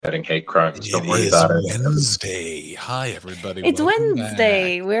Getting hate crimes. Don't It worry is about it. Wednesday. Hi, everybody. It's Welcome back.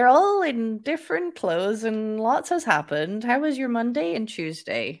 Wednesday. We're all in different clothes and lots has happened. How was your Monday and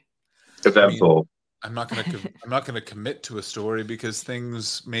Tuesday? I mean, Eventful. I'm not gonna commit to a story because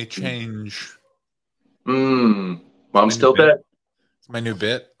things may change. Mom's still bit. dead. It's my new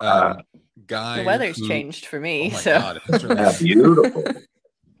bit. Guy. The weather's changed for me. Oh my so. god! It's really Beautiful.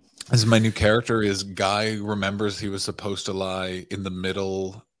 This is my new character. Is Guy remembers he was supposed to lie in the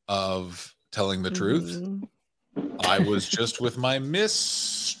middle of telling the truth. I was just with my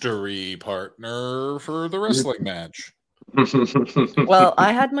mystery partner for the wrestling match. Well,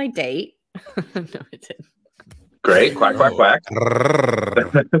 I had my date. No, it didn't. Great. Quack, quack, quack.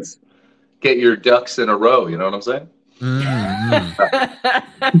 Get your ducks in a row. You know what I'm saying?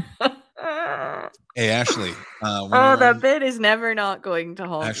 Hey, Ashley. That bit is never not going to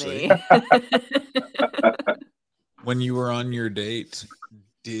haunt Ashley. me. When you were on your date,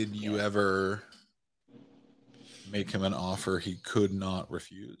 did you ever make him an offer he could not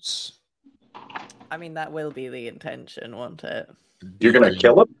refuse? I mean, that will be the intention, won't it? You're going to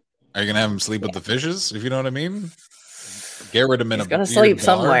kill him? Are you going to have him sleep with the fishes, if you know what I mean? Get rid of him in a He's going to sleep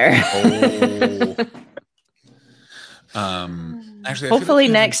somewhere. Actually, hopefully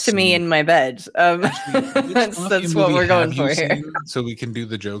next to me in my bed. That's what we're going for here. So we can do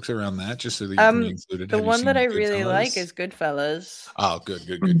the jokes around that, just so that you can be included. The one that I really like is Goodfellas. Oh, good.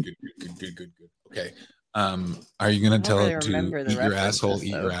 Okay. Are you going to tell him to eat your asshole? Eat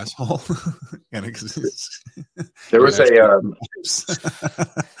your asshole. There was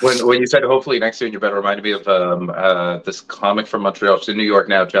when you said hopefully next to you in your bed, reminded me of this comic from Montreal. She's in New York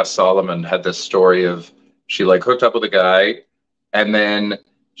now. Jess Solomon had this story of she hooked up with a guy, and then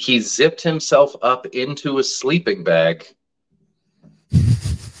he zipped himself up into a sleeping bag.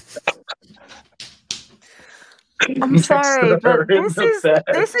 I'm sorry, but this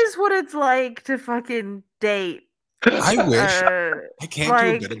is what it's like to fucking date. I wish I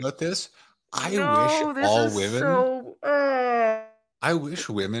can't do a bit about this. I wish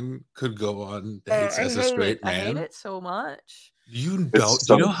women could go on dates as a straight man. I hate it so much. You don't.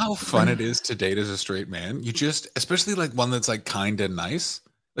 Do you know how fun it is to date as a straight man? You just, especially one that's kind and nice.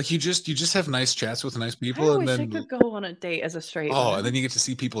 You just have nice chats with nice people, and then I could go on a date as a straight. Oh, man. And then you get to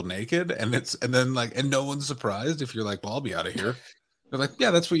see people naked, and no one's surprised if you're like, "Well, I'll be out of here." They're like,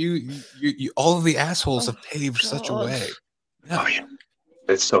 "Yeah, that's what you all of the assholes have paved such a way." Yeah. Oh, yeah.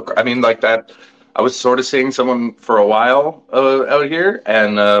 It's so. I mean, that. I was sort of seeing someone for a while out here,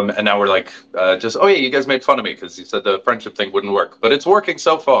 and now we're you guys made fun of me because you said the friendship thing wouldn't work, but it's working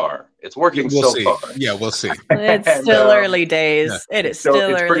so far. It's working so far. Yeah, we'll see. It's still early days. Yeah. It is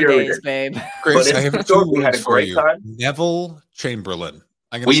still early days, babe. Grace, I have two words for you. Neville Chamberlain.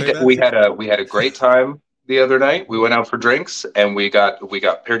 We had a great time the other night. We went out for drinks and we got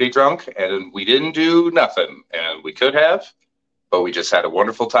pretty drunk, and we didn't do nothing, and we could have. But we just had a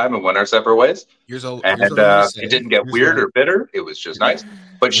wonderful time and went our separate ways. It didn't get weird or bitter. It was just nice.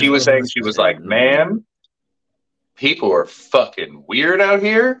 But she was saying, she was like, man, people are fucking weird out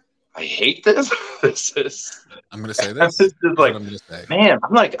here. I hate this. I'm going to say this. This is like, I'm gonna say. Man,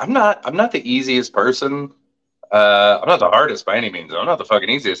 I'm not the easiest person. I'm not the hardest by any means. I'm not the fucking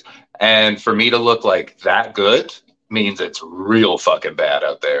easiest. And for me to look like that good means it's real fucking bad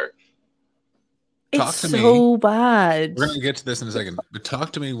out there. Talk to me. So bad. We're going to get to this in a second. But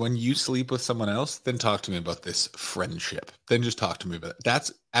talk to me when you sleep with someone else. Then talk to me about this friendship. Then just talk to me about it.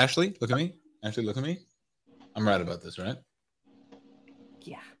 That's Ashley. Look at me. Ashley, look at me. I'm right about this, right?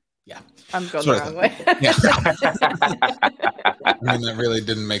 Yeah. I'm going the wrong way. Yeah. I mean, that really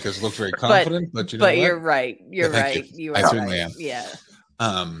didn't make us look very confident, but you know. But you're right. You're right. You are. I certainly am. Yeah.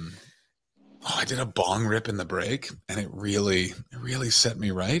 I did a bong rip in the break, and it really set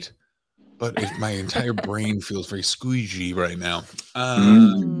me right. But my entire brain feels very squeegee right now.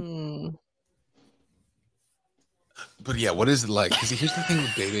 But yeah, what is it like? Because here's the thing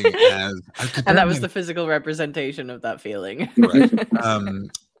with dating, and that was the physical representation of that feeling, right?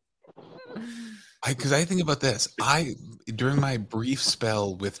 Because I think about this. During my brief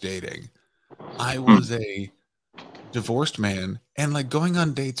spell with dating, I was a divorced man, and going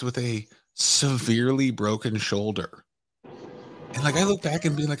on dates with a severely broken shoulder. And I look back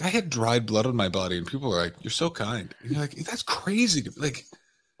and be like, I had dried blood on my body, and people are like, "You're so kind." And you're like, "That's crazy." You know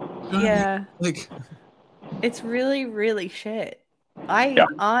yeah, I mean? It's really, really shit. I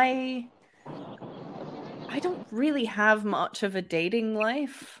don't really have much of a dating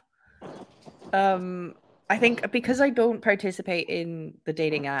life. I think because I don't participate in the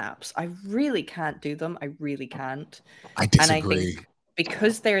dating apps, I really can't do them. I really can't. I disagree. And I think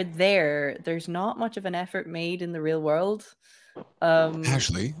because they're there's not much of an effort made in the real world.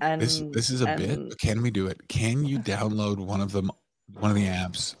 Ashley, and this is a bit, but can we do it? Can you download one of the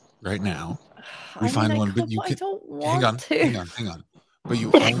apps right now? We find one, but you I can. don't Hang want on, to. hang on. But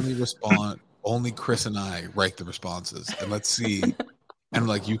you only respond. Only Chris and I write the responses, and let's see. And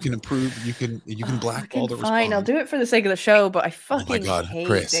like you can approve, you can blackball the response. Fine, I'll do it for the sake of the show. But I Oh fucking my God, hate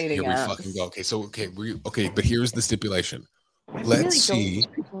Chris, dating here we apps. fucking go. Okay, but here's the stipulation. Let's see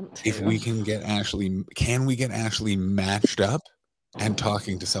if we can get Ashley. Can we get Ashley matched up and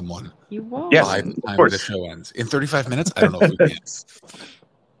talking to someone You won't. Yes, by the of time course. the show ends in 35 minutes? I don't know if we can.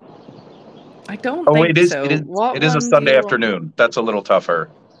 I don't Oh, think it is. so. It is a Sunday afternoon. That's a little tougher.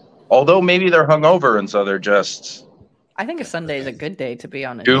 Although maybe they're hungover and so they're just. I think a Sunday is a good day to be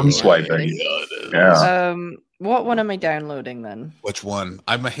on a Doom dating app, swiping. really. Yeah. What one am I downloading then? Which one?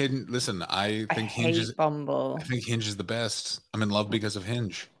 I'm a hidden. Listen, I think Hinge is. Bumble. I think Hinge is the best. I'm in love because of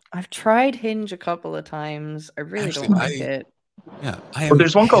Hinge. I've tried Hinge a couple of times. I really don't like it. Yeah, I am. Well,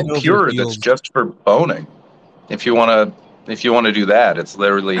 there's one called Pure that's just for boning. If you want to do that, it's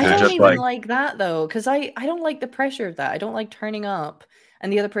literally I don't just even like that though, because I don't like the pressure of that. I don't like turning up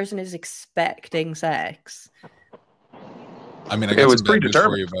and the other person is expecting sex. I mean, I guess it was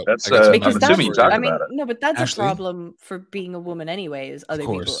predetermined. That's I'm assuming you talked about it. No, but that's Ashley? a problem for being a woman anyway, is other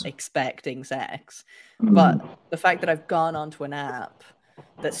people expecting sex. But the fact that I've gone onto an app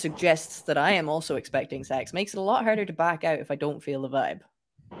that suggests that I am also expecting sex makes it a lot harder to back out if I don't feel the vibe.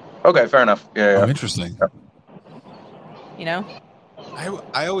 Okay, fair enough. Yeah. Interesting. Yeah. You know?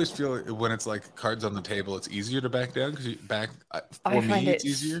 I always feel when it's like cards on the table, it's easier to back down because it's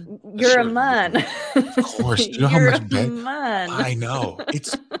easier. You're a man. Of course, do you know how much man. I know.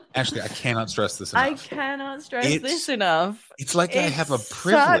 It's Ashley. I cannot stress this enough. I cannot stress this enough. It's like I have a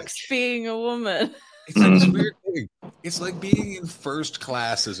privilege. Sucks being a woman. It's like this weird thing. It's like being in first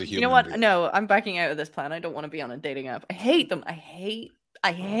class as a human. You know what? being. No, I'm backing out of this plan. I don't want to be on a dating app. I hate them. I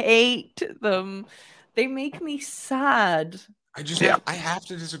hate them. They make me sad. I have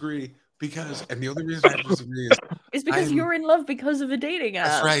to disagree because, and the only reason I have to disagree is because you're in love because of a dating app.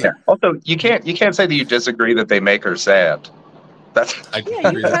 That's right. Yeah. Also, you can't say that you disagree that they make her sad. You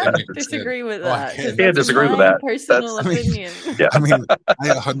can't disagree with that. You can't disagree with that. Personal opinion. Yeah. I mean, I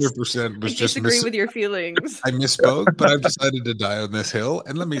 100% was just disagree with your feelings. I misspoke, but I've decided to die on this hill.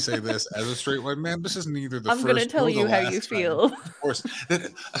 And let me say this: as a straight white man, this is neither the first. I'm going to tell you how you feel. Of course, that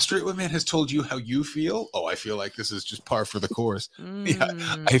a straight white man has told you how you feel. Oh, I feel like this is just par for the course. Yeah,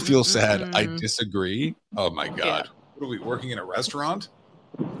 I feel sad. I disagree. Oh my God, yeah. What are we working in a restaurant?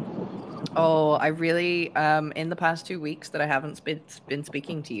 Oh, I really, in the past 2 weeks that I haven't been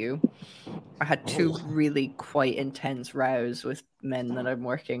speaking to you, I had two really quite intense rows with men that I'm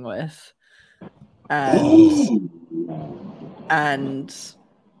working with. And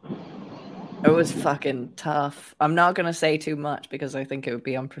it was fucking tough. I'm not going to say too much because I think it would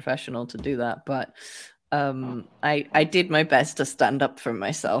be unprofessional to do that, but I did my best to stand up for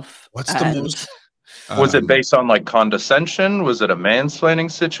myself. What's the most... Was it based on like condescension? Was it a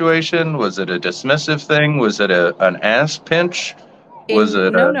mansplaining situation? Was it a dismissive thing? Was it an ass pinch?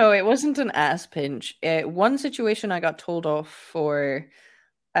 No, it wasn't an ass pinch. One situation I got told off for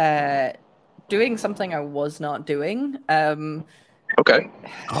doing something I was not doing. Okay,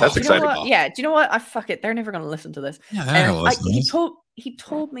 that's exciting. Yeah, do you know what? Fuck it. They're never going to listen to this. Yeah, he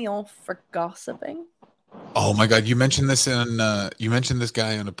told me off for gossiping. Oh my God! You mentioned this this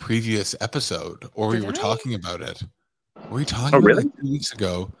guy on a previous episode, or we were talking about it. Were we talking about it 2 weeks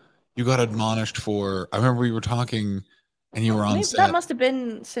ago? You got admonished for. I remember we were talking, and you were on set. That must have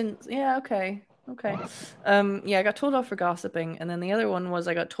been since. Yeah. Okay. Yeah, I got told off for gossiping, and then the other one was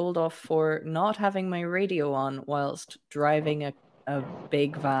I got told off for not having my radio on whilst driving a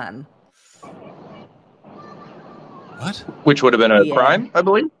big van. What? Which would have been a crime, I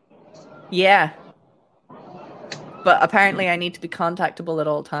believe. Yeah. But apparently I need to be contactable at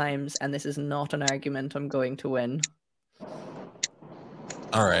all times, and this is not an argument I'm going to win.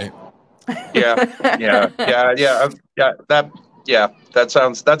 All right. Yeah. That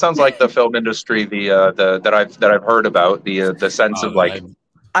sounds like the film industry. That I've heard about the sense of like.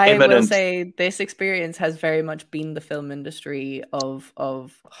 I will say this experience has very much been the film industry of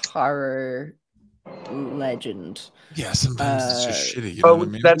horror legend. Yeah, sometimes it's just shitty. You know what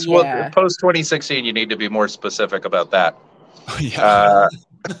I mean? That's what post 2016. You need to be more specific about that. Yeah.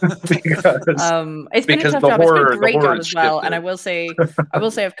 It's been a tough job. It's been a great job as well. And I will say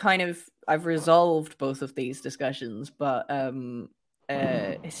I've resolved both of these discussions, but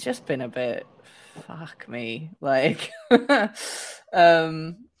it's just been a bit fuck me. Like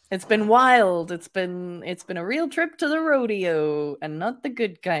it's been wild. It's been a real trip to the rodeo, and not the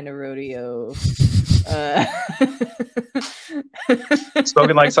good kind of rodeo.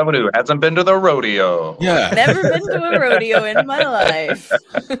 Spoken like someone who hasn't been to the rodeo. Yeah. Never been to a rodeo in my life.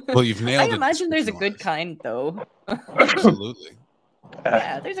 Well, you've nailed it. I imagine there's a good kind, though. Absolutely.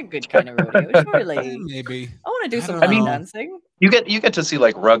 Yeah, there's a good kind of rodeo, surely. Maybe. I want to do some don't know. dancing. You get to see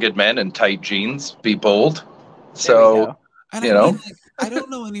like rugged men in tight jeans be bold. There we So go. And You know? I don't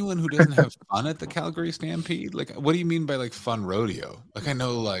know anyone who doesn't have fun at the Calgary Stampede. Like, what do you mean by like fun rodeo? Like, I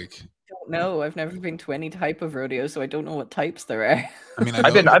know, like, Don't know. I've never been to any type of rodeo, so I don't know what types there are. I mean,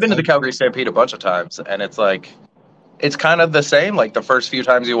 I've been to the Calgary Stampede a bunch of times, and it's like it's kind of the same. Like the first few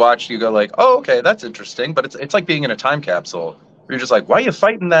times you watch, you go like, "Oh, okay, that's interesting," but it's like being in a time capsule. You're just like, "Why are you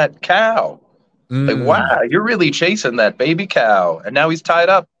fighting that cow? Like, wow, you're really chasing that baby cow, and now he's tied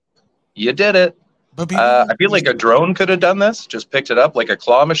up. You did it." But I feel like a drone could have done this, just picked it up like a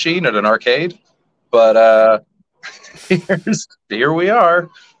claw machine at an arcade. But here we are.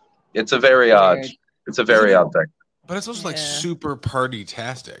 It's a very odd. Weird. It's a very odd thing. But it's also like Yeah. super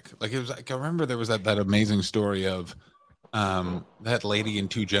party-tastic. Like, it was like, I remember there was that amazing story of that lady and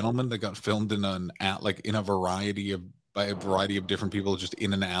two gentlemen that got filmed in by a variety of different people just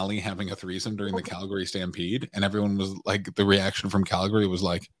in an alley having a threesome during the Calgary Stampede, and everyone was like, the reaction from Calgary was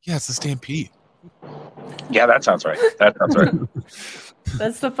like, yeah, it's the Stampede. Yeah, that sounds right. That sounds right.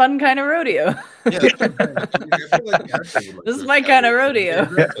 That's the fun kind of rodeo. Yeah, This is my kind of rodeo.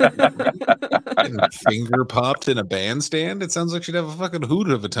 Getting finger popped in a bandstand. It sounds like she'd have a fucking hoot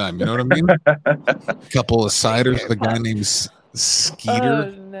of a time. You know what I mean? A couple of ciders with a guy named Skeeter. Oh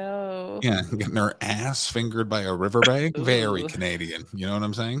no. Yeah, getting her ass fingered by a riverbank. Very Canadian. You know what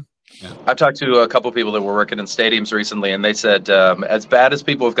I'm saying? Yeah. I've talked to a couple people that were working in stadiums recently, and they said as bad as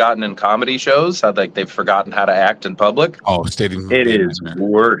people have gotten in comedy shows, how like they've forgotten how to act in public. Oh, stadium. It is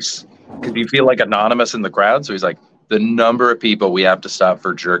worse because you feel like anonymous in the crowd. So he's like, the number of people we have to stop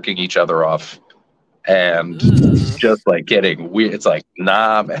for jerking each other off, and just like getting weird. It's like,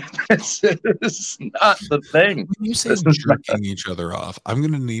 nah, man, this is not the thing. When you say jerking each other off, I'm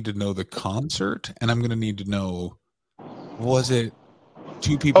gonna need to know the concert, and I'm gonna need to know, was it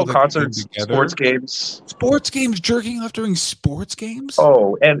two people that concerts, came together? sports games, jerking off during sports games.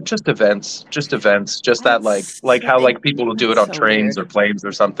 Oh, and just events, just that like how like people will do it on so trains weird. or planes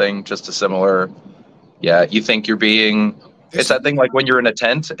or something. Just a similar, yeah. You think you're being, it's that thing like when you're in a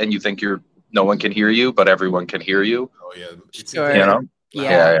tent and you think no one can hear you, but everyone can hear you. Oh yeah, Sure. You know?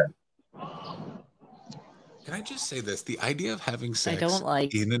 Yeah. Can I just say this? The idea of having I sex don't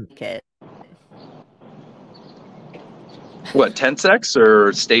like it. What, tent sex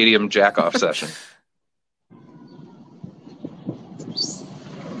or stadium jack off session?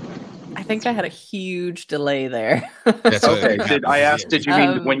 I think I had a huge delay there. That's what- Okay. Did you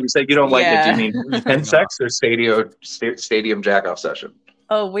mean when you say you don't like it? Do you mean tent sex or stadium jack off session?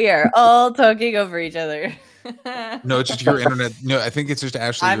 Oh, we are all talking over each other. No, it's just your internet. No, I think it's just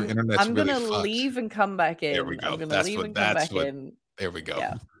Ashley. Your internet's I'm really gonna fucked. leave and come back in. There we go. I'm gonna That's leave what- and come that's back what- in. There we go.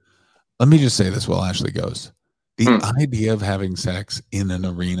 Yeah. Let me just say this while Ashley goes. The idea of having sex in an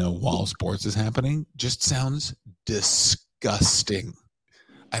arena while sports is happening just sounds disgusting.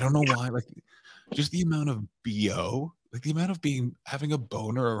 I don't know why. Like, just the amount of BO, like the amount of having a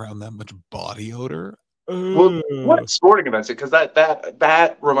boner around that much body odor. Well, what sporting events? Because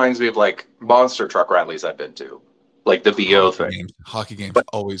that reminds me of like monster truck rallies I've been to, like the BO thing. Hockey games,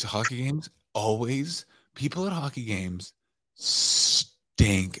 always. People at hockey games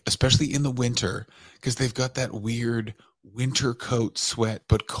stink, especially in the winter, because they've got that weird winter coat sweat,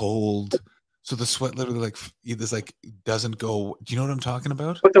 but cold. So the sweat literally doesn't go. Do you know what I'm talking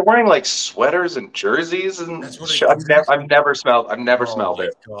about? But they're wearing like sweaters and jerseys, and I've never smelled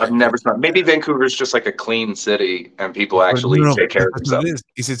it. God. I've never smelled. Maybe Vancouver's just like a clean city, and people actually take care of themselves.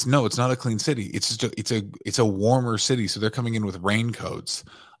 It's not a clean city. It's just it's a warmer city, so they're coming in with raincoats.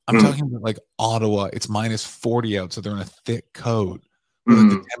 I'm talking about like Ottawa. It's minus 40 out, so they're in a thick coat. Like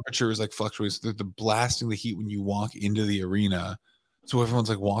the temperature is like fluctuates. They're blasting the heat when you walk into the arena. So everyone's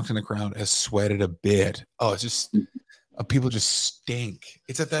like walked in the crowd, has sweated a bit. Oh, it's just people just stink.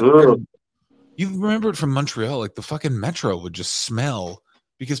 It's at that. You remember it from Montreal, like the fucking metro would just smell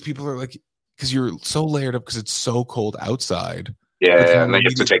because people are like, because you're so layered up because it's so cold outside. Yeah, and they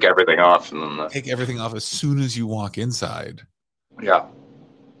have to take everything off, and then take everything off as soon as you walk inside. Yeah,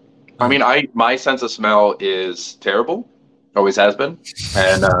 I mean, my sense of smell is terrible, always has been,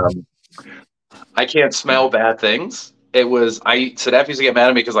 and I can't smell bad things. Sadaf used to get mad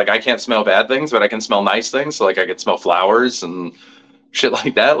at me because like I can't smell bad things, but I can smell nice things. So like I could smell flowers and shit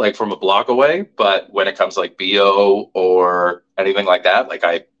like that, like from a block away. But when it comes to like BO or anything like that, like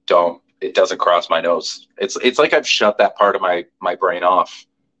it doesn't cross my nose. It's like I've shut that part of my brain off.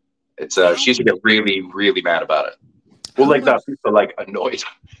 It's she used to get really, really mad about it. Well, How like much- not people like annoyed.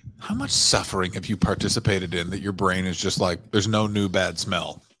 How much suffering have you participated in that your brain is just like, there's no new bad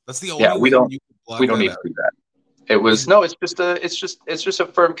smell? That's the only Yeah, way you can block we don't that need out. to do that. It was no, it's just a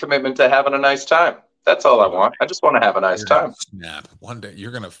firm commitment to having a nice time. That's all I want. I just want to have a nice You're gonna time. snap. One day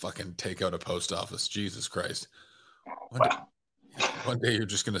you're gonna fucking take out a post office. Jesus Christ. Wow. One day you're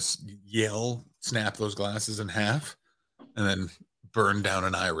just gonna yell, snap those glasses in half, and then burn down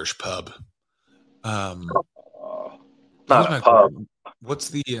an Irish pub. Not Here's a my pub. question. What's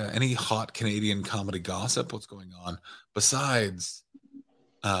the any hot Canadian comedy gossip? What's going on besides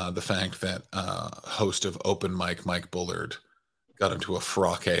the fact that host of Open Mic Mike Bullard got into a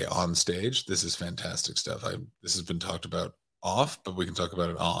froque on stage? This is fantastic stuff. This has been talked about off, but we can talk about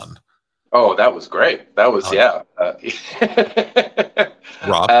it on. Oh, that was great. That was yeah.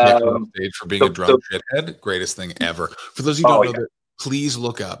 Rob kicked off stage for being a drunk shithead. Greatest thing ever. For those of you who don't know that, please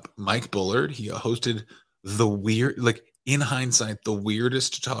look up Mike Bullard. He hosted the weird, like in hindsight, the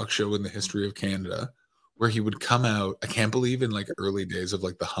weirdest talk show in the history of Canada, where he would come out. I can't believe in like early days of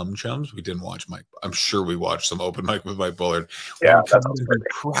like the Hum Chums, we didn't watch Mike. I'm sure we watched some Open Mic with Mike Bullard. Yeah, that's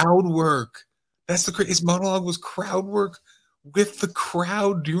crowd work. That's the his monologue was crowd work with the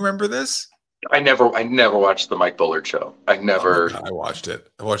crowd. Do you remember this? I never watched the Mike Bullard show. I never. Oh God, I watched it.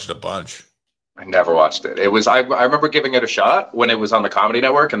 I watched it a bunch. I never watched it. It was I remember giving it a shot when it was on the Comedy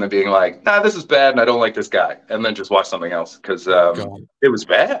Network, and then being like, "Nah, this is bad, and I don't like this guy," and then just watch something else because it was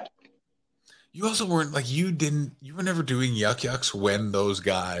bad. You also weren't like you were never doing yuck yucks when those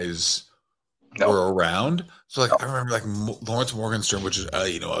guys No. were around. So like I remember like Lawrence Morgenstern, which is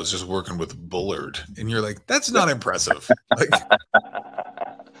I was just working with Bullard, and you're like, that's not impressive. Like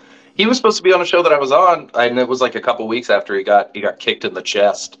he was supposed to be on a show that I was on, and it was like a couple weeks after he got kicked in the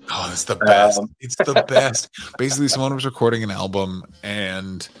chest. Oh, it's the best. It's the best. Basically, someone was recording an album,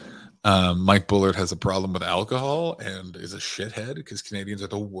 and Mike Bullard has a problem with alcohol and is a shithead because Canadians are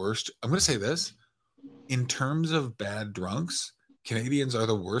the worst. I'm going to say this. In terms of bad drunks, Canadians are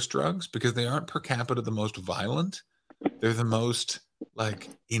the worst drunks because they aren't per capita the most violent. They're the most like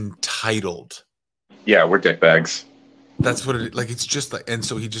entitled. Yeah, we're dickbags. That's what it like. It's just like, and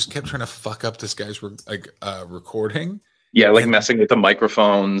so he just kept trying to fuck up this guy's recording. Yeah, like messing with the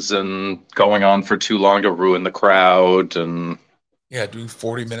microphones and going on for too long to ruin the crowd, and yeah, doing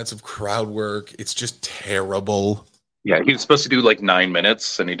 40 minutes of crowd work. It's just terrible. Yeah, he was supposed to do like 9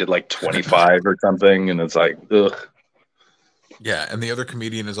 minutes, and he did like 25 or something, and it's like, ugh. Yeah, and the other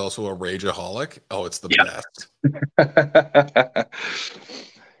comedian is also a rageaholic. Oh, it's the best.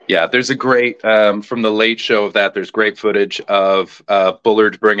 Yeah, there's a great from the late show of that. There's great footage of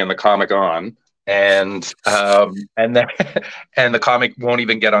Bullard bringing the comic on, and then and the comic won't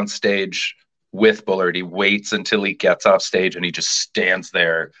even get on stage with Bullard. He waits until he gets off stage, and he just stands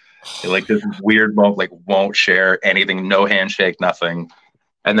there, like this weird moment, like won't share anything, no handshake, nothing,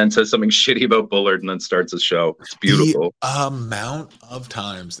 and then says something shitty about Bullard, and then starts his show. It's beautiful. The amount of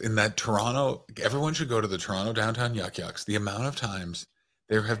times in that Toronto, everyone should go to the Toronto downtown Yuck Yucks. The amount of times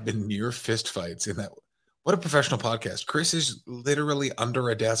there have been near fist fights in that. What a professional podcast. Chris is literally under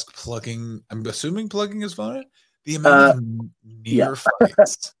a desk plugging, I'm assuming plugging his phone. The amount of near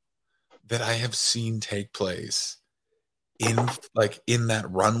fights that I have seen take place in that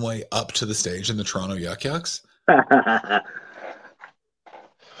runway up to the stage in the Toronto Yuck Yucks.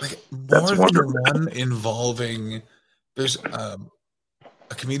 Like more than one involving, there's a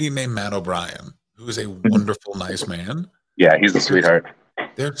comedian named Matt O'Brien, who is a wonderful, nice man. Yeah, he's a sweetheart.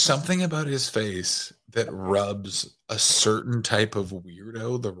 There's something about his face that rubs a certain type of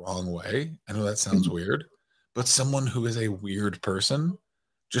weirdo the wrong way. I know that sounds weird, but someone who is a weird person,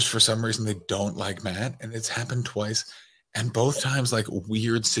 just for some reason they don't like Matt, and it's happened twice, and both times like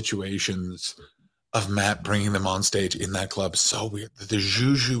weird situations of Matt bringing them on stage in that club. So weird. The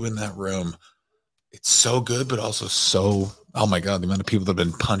juju in that room, it's so good, but also so, oh my God, the amount of people that have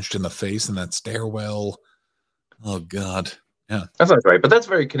been punched in the face in that stairwell. Oh God. Yeah. That sounds right. But that's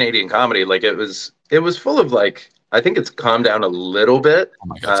very Canadian comedy. Like it was full of like, I think it's calmed down a little bit. Oh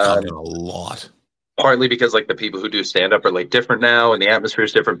my God, it's calmed down a lot. Partly because like the people who do stand up are like different now, and the atmosphere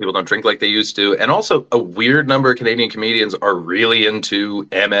is different. People don't drink like they used to. And also a weird number of Canadian comedians are really into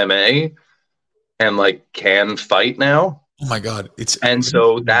MMA and like can fight now. Oh my God.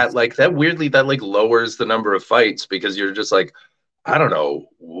 So that weirdly lowers the number of fights because you're just like, I don't know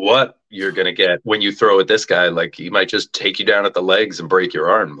what you're going to get when you throw at this guy. Like he might just take you down at the legs and break your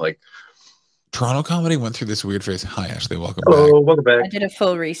arm. Like Toronto comedy went through this weird phase. Hi, Ashley. Welcome back. Welcome back. I did a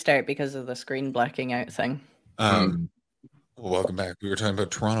full restart because of the screen blacking out thing. Well, welcome back. We were talking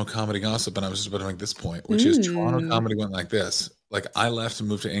about Toronto comedy gossip, and I was just about to make this point, which is Toronto Ooh. comedy went like this. Like, I left and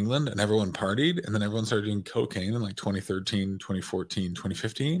moved to England, and everyone partied, and then everyone started doing cocaine in like 2013, 2014,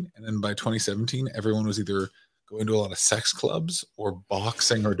 2015. And then by 2017, everyone was either going to a lot of sex clubs or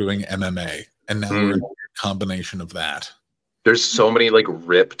boxing or doing MMA. And now we're in a weird combination of that. There's so many like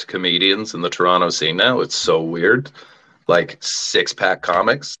ripped comedians in the Toronto scene now. It's so weird. Like six-pack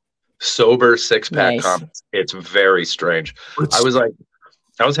comics, sober six-pack Nice. comics. It's very strange.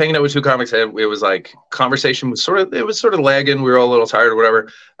 I was hanging out with two comics, and it was like conversation was sort of lagging. We were all a little tired or whatever.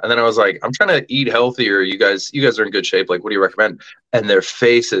 And then I was like, I'm trying to eat healthier. You guys are in good shape. Like, what do you recommend? And their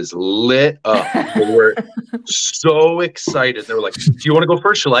faces lit up. They were so excited. They were like, do you want to go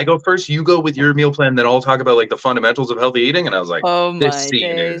first? Shall I go first? You go with your meal plan, then I'll talk about like the fundamentals of healthy eating. And I was like, Oh this my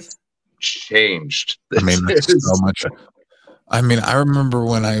scene days. is changed. I mean, This that's is- so much. I mean, I remember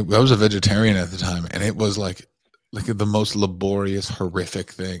when I was a vegetarian at the time, and it was like the most laborious,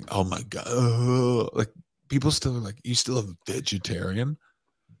 horrific thing. Oh my god! Ugh. Like people still are like, you still a vegetarian?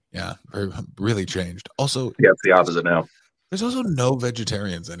 Yeah, really changed. Also, yeah, it's the opposite now. there's also no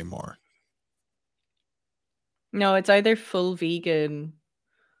vegetarians anymore. No, it's either full vegan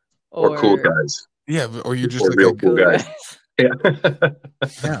Or cool guys. Yeah, or you're just Or like real a cool guys. Yeah.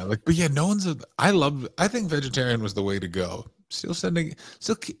 yeah, like, but yeah, no one's. I think vegetarian was the way to go. Still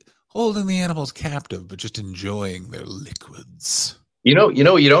holding the animals captive, but just enjoying their liquids. You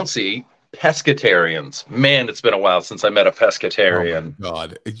you don't see pescatarians. Man, it's been a while since I met a pescatarian. Oh my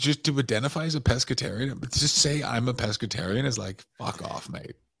god! Just to identify as a pescatarian, but just say I'm a pescatarian is like, fuck off,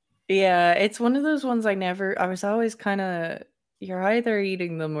 mate. Yeah, it's one of those ones I was always kind of, you're either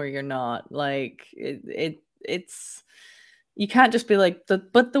eating them or you're not. Like it's you can't just be like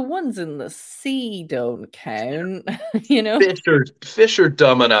but the ones in the sea don't count, you know? Fish are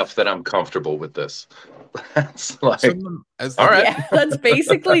dumb enough that I'm comfortable with this. That's like all right. Yeah, that was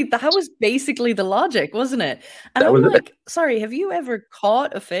basically the logic, wasn't it? And That I'm was like, sorry, have you ever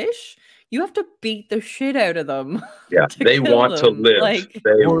caught a fish? You have to beat the shit out of them. Yeah, they want to live. Like,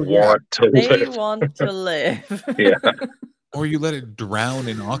 they want to they live. want to live. Yeah. Or you let it drown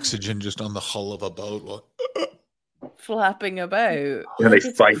in oxygen just on the hull of a boat. Flapping about. And like,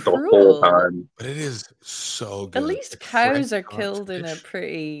 they fight the whole time. But it is so good. At least cows are killed in a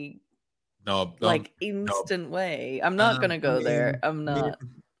pretty instant way. I'm not gonna go there. I'm not.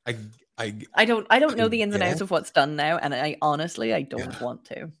 I don't know the ins and outs of what's done now, and I honestly don't want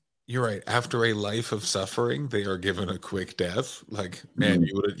to. You're right. After a life of suffering, they are given a quick death. Like, man,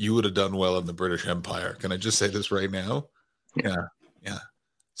 you would have done well in the British Empire. Can I just say this right now? Yeah.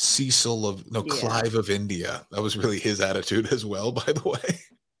 Clive of India. That was really his attitude as well, by the way.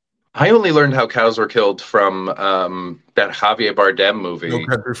 I only learned how cows were killed from that Javier Bardem movie. No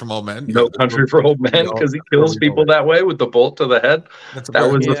Country for Old Men. No Country for Old Men, because he kills people that way with the bolt to the head.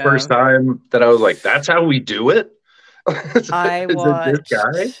 That was the first time that I was like, that's how we do it? I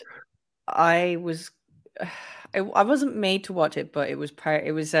wasn't made to watch it, but it was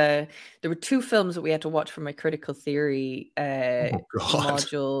there were two films that we had to watch for my critical theory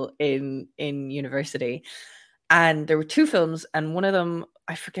module in university. And there were two films, and one of them,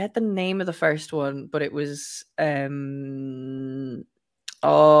 I forget the name of the first one, but it was it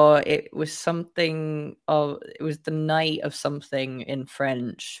was something it was the night of something in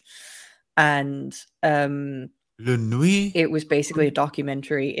French. And Le Nuit. It was basically a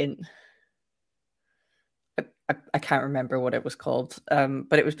documentary in I can't remember what it was called,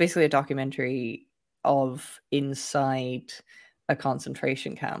 but it was basically a documentary of inside a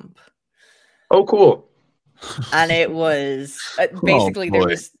concentration camp. Oh, cool. And it was basically there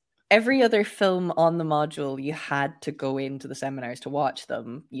was every other film on the module, you had to go into the seminars to watch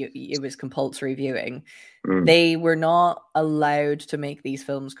them. It was compulsory viewing. They were not allowed to make these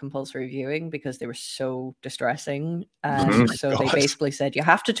films compulsory viewing because they were so distressing. And so they basically said, you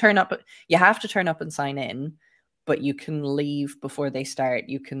have to turn up and sign in, but you can leave before they start.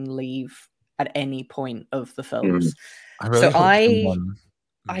 You can leave at any point of the films. I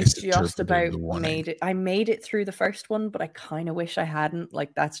just about made it. I made it through the first one, but I kind of wish I hadn't.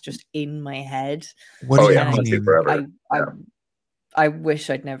 Like, that's just in my head. I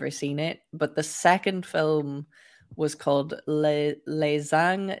wish I'd never seen it. But the second film was called Les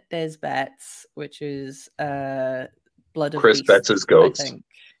Ang des Bêtes, which is Blood of Chris Beasts. Betts' Ghosts.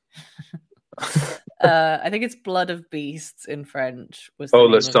 I think it's Blood of Beasts in French.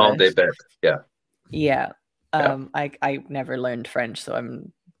 Le Sang des Bêtes. Yeah. Yeah. I never learned French, so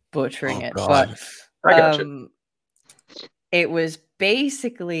I'm butchering it. God. But I got you. It was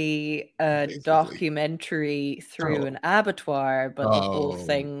basically a documentary through an abattoir, but the whole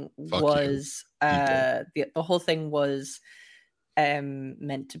thing was the whole thing was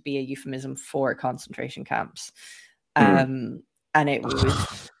meant to be a euphemism for concentration camps. And it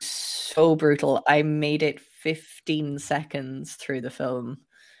was so brutal. I made it 15 seconds through the film.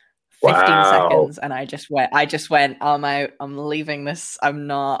 15 seconds, and I just went, I'm out, I'm leaving this,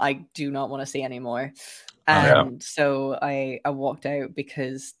 I do not want to see anymore. And so I walked out,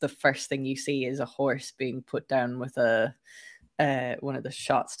 because the first thing you see is a horse being put down with a one of the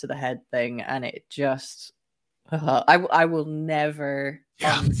shots to the head thing, and it just I will never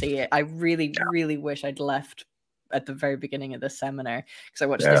unsee it. I really, really wish I'd left at the very beginning of the seminar, because I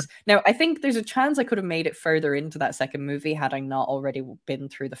watched this. Now, I think there's a chance I could have made it further into that second movie had I not already been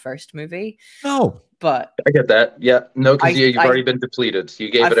through the first movie. No, but I get that. Yeah, no, because you've already been depleted.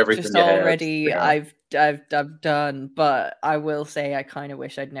 You gave it everything you already had. I've done, but I will say I kind of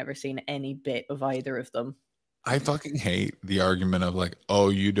wish I'd never seen any bit of either of them. I fucking hate the argument of like, oh,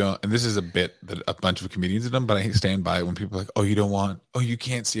 you don't, and this is a bit that a bunch of comedians have done, but I stand by it when people are like, oh, you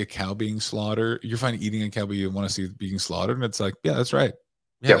can't see a cow being slaughtered. You're fine eating a cow, but you want to see it being slaughtered. And it's like, yeah, that's right.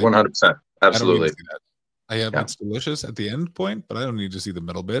 Yeah, 100%. Absolutely. It's delicious at the end point, but I don't need to see the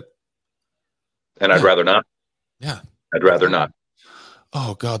middle bit. And I'd rather not. Yeah. I'd rather not.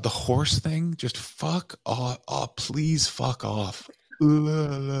 Oh God, the horse thing, just fuck off. Oh, please fuck off. It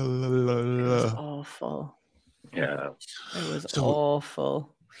was awful. Yeah, it was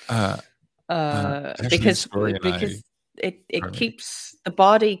awful. Because it keeps, the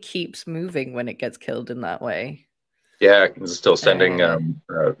body keeps moving when it gets killed in that way. Yeah, it's still sending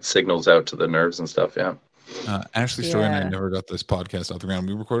signals out to the nerves and stuff. Yeah. Ashley Story and I never got this podcast off the ground.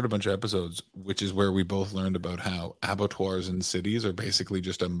 We recorded a bunch of episodes, which is where we both learned about how abattoirs in cities are basically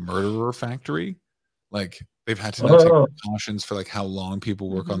just a murderer factory. Like, they've had to now take precautions for like how long people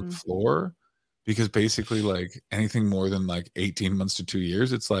work on the floor, because basically like anything more than like 18 months to 2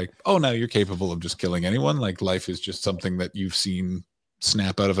 years, it's like, oh, now you're capable of just killing anyone. Like, life is just something that you've seen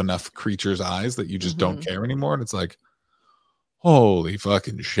snap out of enough creatures' eyes that you just don't care anymore. And it's like, holy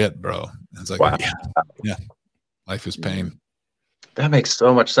fucking shit, bro. And it's like, yeah, life is pain. That makes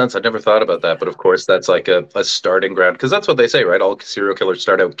so much sense. I never thought about that, but of course that's like a starting ground, because that's what they say, right? All serial killers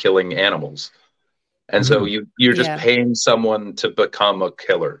start out killing animals. And so you're just paying someone to become a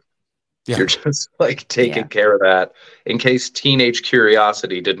killer. Yeah. You're just like taking care of that in case teenage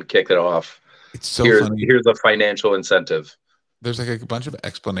curiosity didn't kick it off. It's so funny. Here's a financial incentive. There's like a bunch of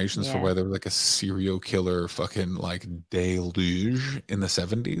explanations for why there was like a serial killer fucking like deluge in the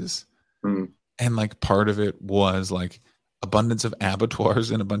 70s. And like part of it was like abundance of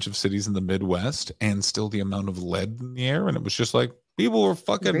abattoirs in a bunch of cities in the Midwest, and still the amount of lead in the air. And it was just like, people were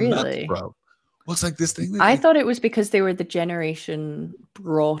fucking nuts, bro. What's like this thing? I thought it was because they were the generation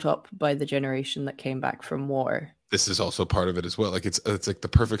brought up by the generation that came back from war. This is also part of it as well. Like it's like the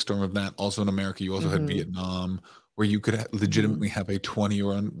perfect storm of that. Also in America, you also had Vietnam, where you could legitimately have a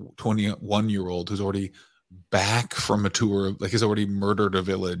 21-year-old who's already back from a tour, like has already murdered a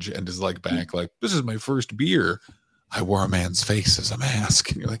village and is like back, like, this is my first beer. I wore a man's face as a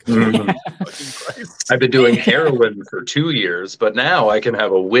mask. And you're like, I've been doing heroin for 2 years, but now I can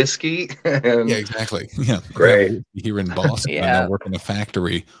have a whiskey. And... Yeah, exactly. Yeah. Great. Here in Boston, I now work in a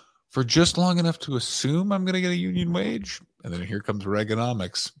factory for just long enough to assume I'm going to get a union wage. And then here comes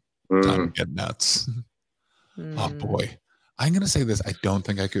Reaganomics. Time to get nuts. Oh, boy. I'm going to say this. I don't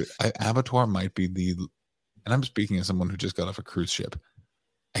think I could. Abattoir might be and I'm speaking as someone who just got off a cruise ship.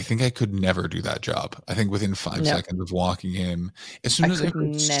 I think I could never do that job. I think within 5 seconds of walking in, as soon as I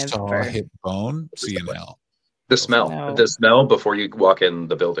saw hit bone, see in hell. The smell before you walk in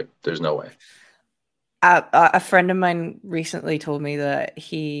the building. There's no way. A friend of mine recently told me that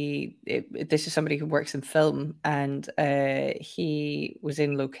this is somebody who works in film, and he was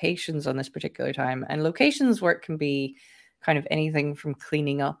in locations on this particular time. And locations work can be kind of anything from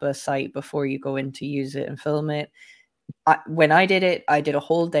cleaning up a site before you go in to use it and film it. When I did it, I did a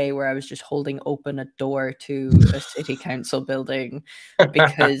whole day where I was just holding open a door to a city council building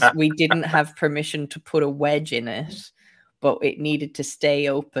because we didn't have permission to put a wedge in it, but it needed to stay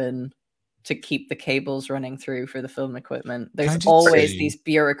open to keep the cables running through for the film equipment. There's always these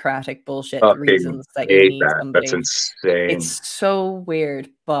bureaucratic bullshit reasons that you need somebody. That's insane. It's so weird,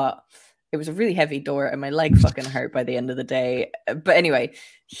 but it was a really heavy door and my leg fucking hurt by the end of the day. But anyway,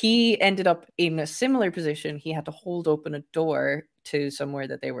 he ended up in a similar position. He had to hold open a door to somewhere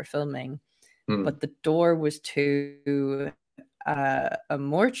that they were filming, but the door was to a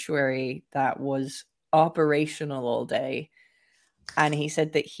mortuary that was operational all day. And he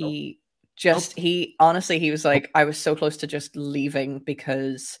said that he he was like, I was so close to just leaving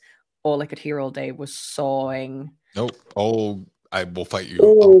because all I could hear all day was sawing. Nope. Oh, I will fight you.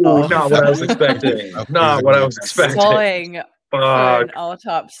 Oh, not what I was expecting. Not what I was expecting. Sawing for an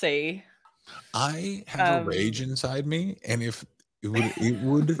autopsy. I have a rage inside me, and if it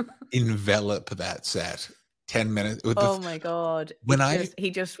would envelop that set. 10 minutes. Oh my god! He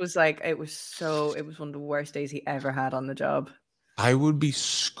just was like, it was one of the worst days he ever had on the job. I would be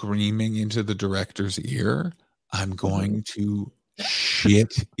screaming into the director's ear, "I'm going to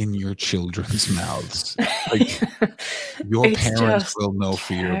shit in your children's mouths. Like, your parents will know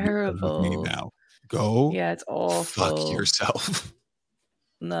fear of me now. Go, it's awful. Fuck yourself."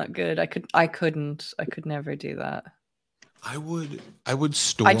 Not good. I could never do that. I would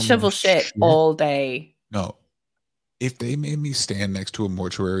storm. I'd shovel shit all day. No. If they made me stand next to a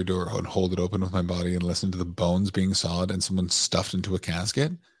mortuary door and hold it open with my body and listen to the bones being sawed and someone stuffed into a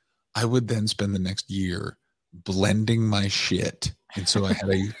casket, I would then spend the next year blending my shit. And so I had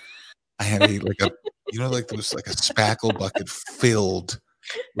a like there was like a spackle bucket filled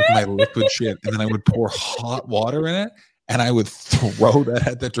with my liquid shit, and then I would pour hot water in it and I would throw that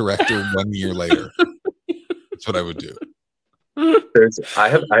at the director 1 year later. That's what I would do. I'll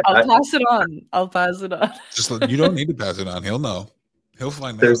pass it on. Just you don't need to pass it on. He'll know. He'll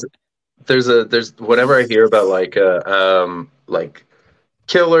find out. There's whenever I hear about like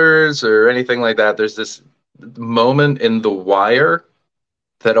killers or anything like that, there's this moment in The Wire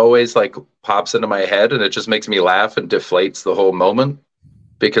that always like pops into my head, and it just makes me laugh and deflates the whole moment,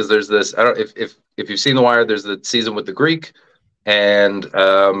 because there's this, I don't if you've seen The Wire, there's the season with the Greek, and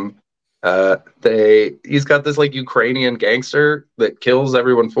he's got this like Ukrainian gangster that kills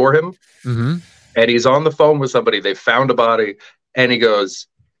everyone for him. Mm-hmm. And he's on the phone with somebody. They found a body, and he goes,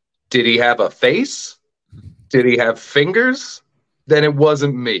 "Did he have a face? Did he have fingers? Then it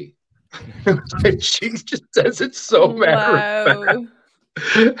wasn't me." She just says it so matter of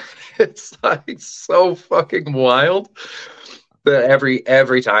fact. It's like so fucking wild that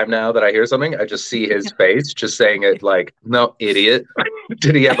every time now that I hear something, I just see his face just saying it like, "No, idiot.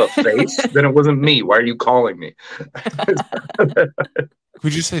 Did he have a face? Then it wasn't me. Why are you calling me?"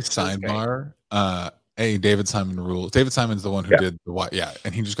 Would you say sidebar? Hey, David Simon rules. David Simon's the one who did the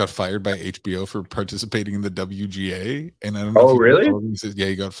and he just got fired by HBO for participating in the WGA. And I don't know. Oh, really? He says,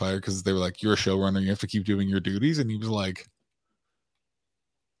 he got fired because they were like, "You're a showrunner. You have to keep doing your duties." And he was like,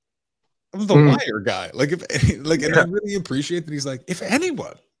 "I'm the Wire guy." Like, and I really appreciate that he's like, if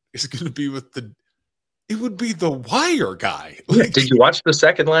anyone is going to be with it would be the Wire guy. Like, did you watch the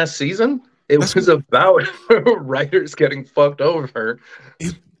second last season? It was about writers getting fucked over.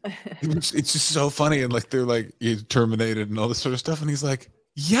 It's just so funny, and like they're like, "He's terminated" and all this sort of stuff, and he's like,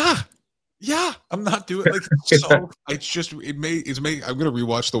 "Yeah, I'm not doing like." So I'm gonna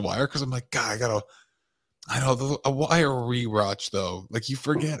rewatch The Wire because I'm like, God, I know a Wire rewatch though. Like, you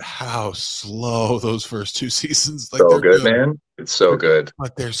forget how slow those first two seasons. Like, so good, man. It's so good.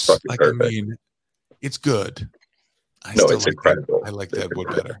 But they're like, perfect. I mean, it's good. It's incredible. I like Deadwood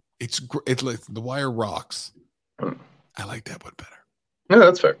better. It's like The Wire rocks. I like Deadwood better. No,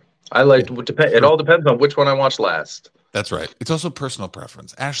 that's fair. It all depends on which one I watch last. That's right. It's also personal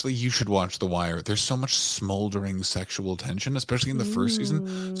preference. Ashley, you should watch The Wire. There's so much smoldering sexual tension, especially in the first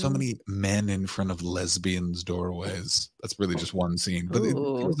season. So many men in front of lesbians' doorways. That's really just one scene. But it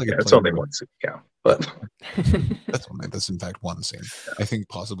feels like it's only one scene. Yeah, but that's in fact one scene. I think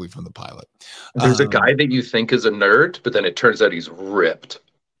possibly from the pilot. There's a guy that you think is a nerd, but then it turns out he's ripped.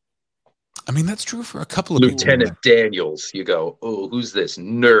 I mean, that's true for a couple of Lieutenant Daniels. You go, "Oh, who's this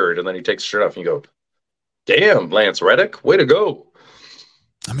nerd?" And then he takes his shirt off, and you go, "Damn, Lance Reddick, way to go!"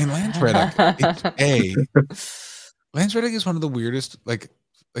 I mean, Lance Reddick. Lance Reddick is one of the weirdest. Like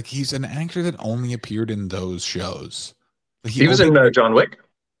he's an actor that only appeared in those shows. Like, he was in John Wick.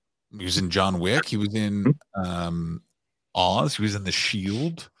 He was in John Wick. He was in Oz. He was in The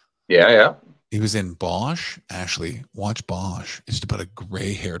Shield. Yeah. He was in Bosch. Ashley, watch Bosch. It's about a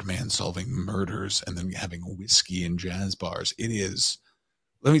gray-haired man solving murders and then having whiskey in jazz bars. It is.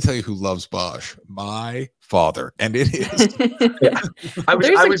 Let me tell you who loves Bosch. My father. And it is.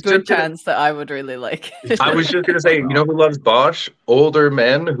 There's a good chance that I would really like it. I was just going to say, you know who loves Bosch? Older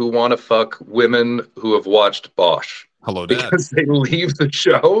men who want to fuck women who have watched Bosch. Hello, Dad. Because they leave the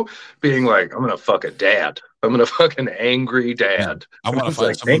show being like, "I'm going to fuck a dad. I'm going to fuck an angry dad." I want to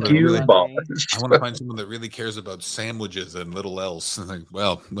find someone that really cares about sandwiches and little else. And like,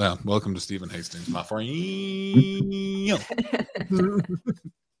 well, welcome to Stephen Hastings, my friend.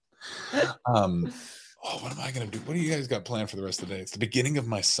 Oh, what am I going to do? What do you guys got planned for the rest of the day? It's the beginning of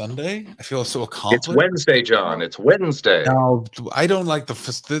my Sunday. I feel so accomplished. It's Wednesday, John. It's Wednesday. No, I don't like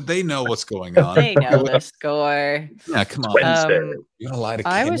they know what's going on. They know the score. Yeah, come on. Wednesday. You're going to lie to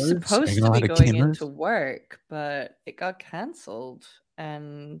I was Kimmers? supposed Are you to gonna be lie going Kimmers? into work, but it got cancelled,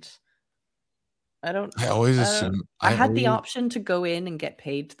 and I don't. I always assume I had the option to go in and get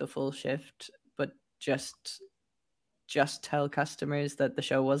paid the full shift, but just tell customers that the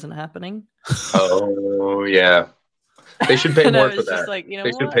show wasn't happening. Oh yeah, they should pay And more I for was that. just like, you know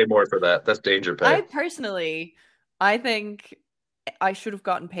They should what? pay more for that. That's danger pay. I think I should have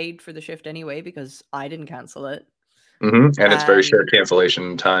gotten paid for the shift anyway because I didn't cancel it. And it's very short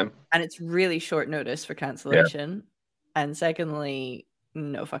cancellation time. And it's really short notice for cancellation. Yeah. And secondly,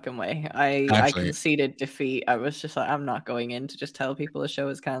 no fucking way. I conceded defeat. I was just like, I'm not going in to just tell people the show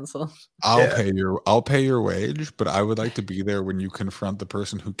is cancelled. I'll pay your wage, but I would like to be there when you confront the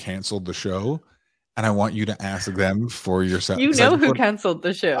person who canceled the show. And I want you to ask them for yourself. You know who canceled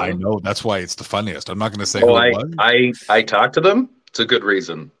the show. I know. That's why it's the funniest. I'm not going to say who it was. I talked to them. It's a good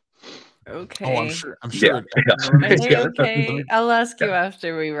reason. Okay. Oh, I'm sure. Yeah. Okay. I'll ask you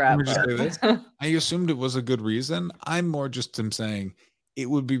after we wrap up. I assumed it was a good reason. I'm more just saying it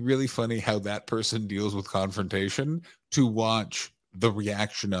would be really funny how that person deals with confrontation to watch the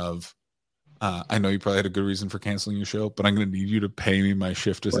reaction of, I know you probably had a good reason for canceling your show, but I'm going to need you to pay me my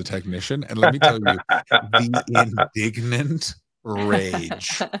shift as a technician. And let me tell you, the indignant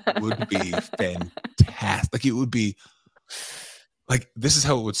rage would be fantastic. Like, it would be like, this is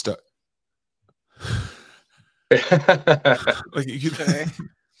how it would start. Like,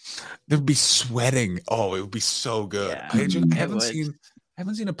 they'd be sweating. Oh, it would be so good. Yeah, I haven't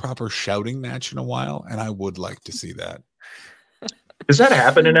seen a proper shouting match in a while, and I would like to see that. Does that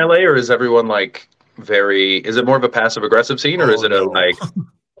happen in LA, or is everyone like is it more of a passive aggressive scene, or is it a like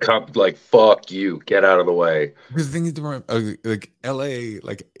fuck you, get out of the way? Because the thing is, like LA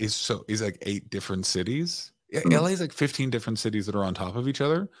is like 8 different cities. LA is like 15 different cities that are on top of each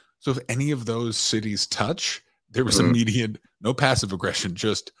other. So if any of those cities touch, there was immediate no passive aggression,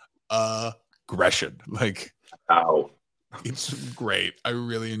 just aggression. Like, ow. It's great. I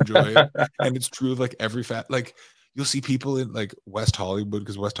really enjoy it. And it's true of like every you'll see people in like West Hollywood,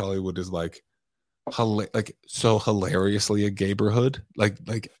 because West Hollywood is like so hilariously a gayborhood. Like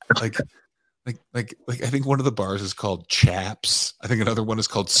I think one of the bars is called Chaps. I think another one is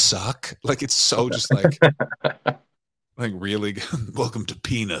called Suck. Like, it's so just like like really welcome to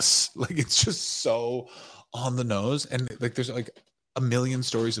penis. Like, it's just so on the nose. And like there's like a million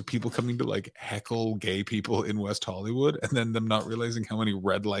stories of people coming to like heckle gay people in West Hollywood, and then them not realizing how many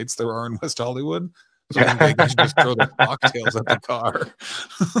red lights there are in West Hollywood. So they just throw their cocktails at the car.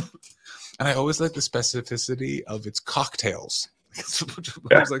 And I always like the specificity of its cocktails.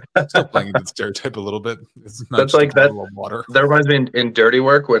 I was like, still playing the stereotype a little bit. It's not that's like that. Water. That reminds me in Dirty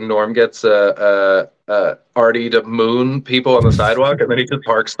Work when Norm gets Artie to moon people on the sidewalk, and then he just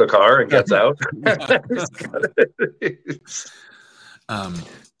parks the car and gets out.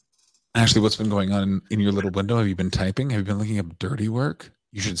 Ashley, what's been going on in your little window? Have you been typing? Have you been looking up Dirty Work?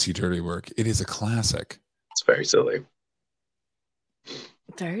 You should see Dirty Work. It is a classic. It's very silly.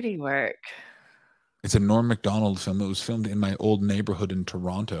 Dirty Work. It's a Norm Macdonald film. It was filmed in my old neighborhood in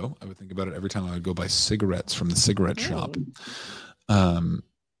Toronto. I would think about it every time I would go buy cigarettes from the cigarette shop. It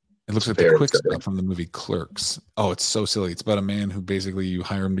looks like the quick stuff from the movie Clerks. Oh, it's so silly. It's about a man who basically you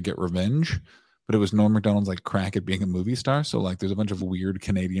hire him to get revenge. But it was Norm Macdonald's like crack at being a movie star. So like there's a bunch of weird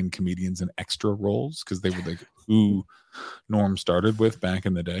Canadian comedians in extra roles because they were like who Norm started with back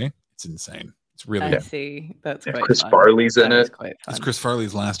in the day. It's insane. It's really I see. That's quite Chris fun. Farley's in it. It's Chris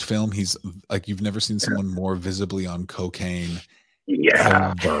Farley's last film. He's like you've never seen someone more visibly on cocaine.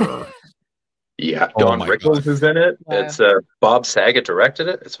 Yeah. Ever. Yeah. Don Rickles is in it. Wow. It's Bob Saget directed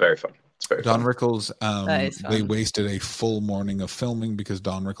it. It's very fun. It's very Don fun. Rickles, they wasted a full morning of filming because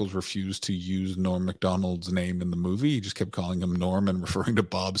Don Rickles refused to use Norm Macdonald's name in the movie. He just kept calling him Norm and referring to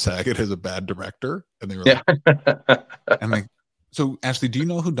Bob Saget as a bad director. And they were like, and like, so Ashley, do you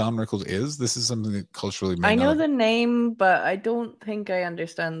know who Don Rickles is? This is something that culturally I know the name, but I don't think I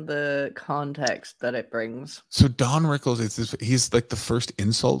understand the context that it brings. So Don Rickles he's like the first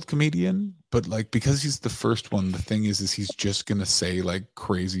insult comedian, but like because he's the first one, the thing is he's just gonna say like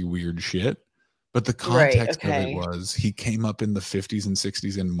crazy weird shit. But the context of it was he came up in the 50s and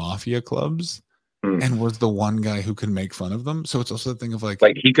 60s in mafia clubs and was the one guy who could make fun of them. So it's also the thing of like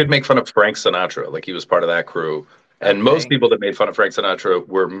he could make fun of Frank Sinatra, like he was part of that crew. And most people that made fun of Frank Sinatra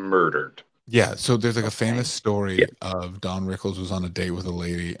were murdered. Yeah, so there's like a famous story of Don Rickles was on a date with a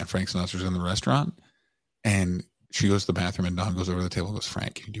lady and Frank Sinatra's in the restaurant and she goes to the bathroom and Don goes over to the table and goes,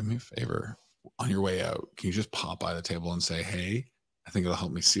 Frank, can you do me a favor? on your way out, can you just pop by the table and say, hey, I think it'll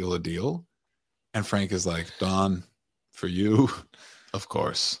help me seal a deal? And Frank is like, Don, for you, of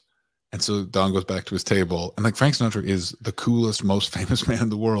course. And so Don goes back to his table, and like Frank Sinatra is the coolest, most famous man in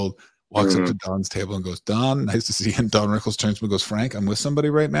the world, walks up to Don's table and goes, Don, nice to see you. And Don Rickles turns to him and goes, Frank, I'm with somebody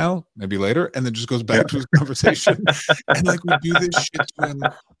right now, maybe later. And then just goes back to his conversation. And like we do this shit to him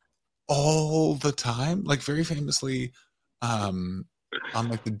all the time. Like very famously, on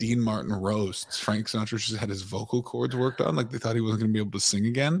like the Dean Martin roasts, Frank Sinatra just had his vocal cords worked on. Like they thought he wasn't going to be able to sing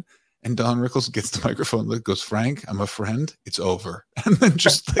again. And Don Rickles gets the microphone, like goes, Frank, I'm a friend. It's over. And then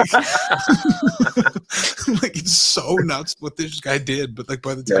just like, like it's so nuts what this guy did. But like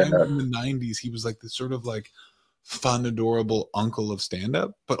by the time in the 90s, he was like this sort of like fun, adorable uncle of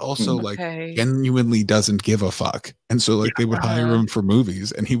stand-up, but also like genuinely doesn't give a fuck. And so like they would hire him for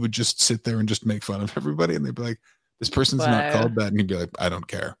movies, and he would just sit there and just make fun of everybody. And they'd be like, this person's not called that. And he'd be like, I don't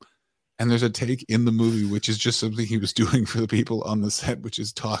care. And there's a take in the movie, which is just something he was doing for the people on the set, which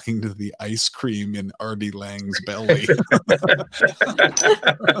is talking to the ice cream in Artie Lang's belly. Oh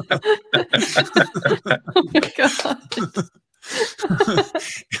my God.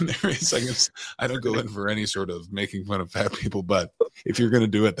 And there is, I don't go in for any sort of making fun of fat people, but if you're going to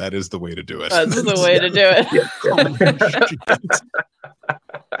do it, that is the way to do it. That's the way to do it.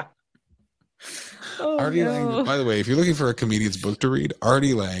 Oh, Artie Lang, by the way, if you're looking for a comedian's book to read,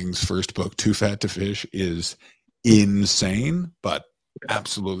 Artie Lang's first book, Too Fat to Fish, is insane, but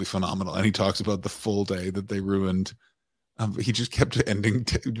absolutely phenomenal. And he talks about the full day that they ruined. He just kept ending,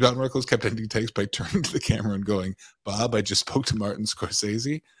 John Rickles kept ending takes by turning to the camera and going, Bob, I just spoke to Martin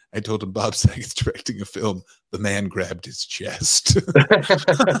Scorsese. I told him Bob Saget's directing a film. The man grabbed his chest.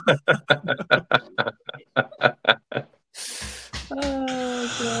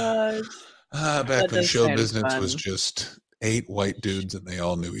 Oh, God. Back when show business was just 8 white dudes and they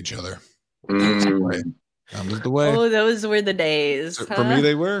all knew each other. That was the way. Oh, those were the days. For me,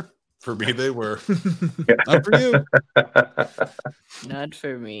 they were. For me, they were. Not for you. Not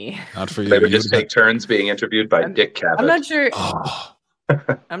for me. Not for you. They would just take turns being interviewed by Dick Cavett. I'm not sure. Oh.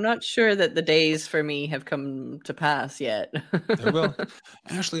 I'm not sure that the days for me have come to pass yet. They will.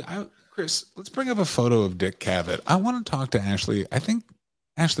 Ashley, Chris, let's bring up a photo of Dick Cavett. I want to talk to Ashley. I think,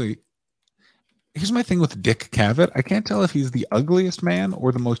 Ashley, here's my thing with Dick Cavett. I can't tell if he's the ugliest man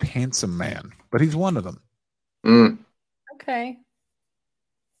or the most handsome man, but he's one of them. Okay.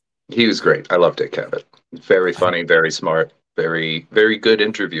 He was great. I love Dick Cavett. Very funny, very smart, very, very good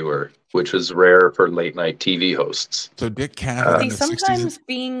interviewer, which was rare for late night TV hosts. So Dick Cavett. Sometimes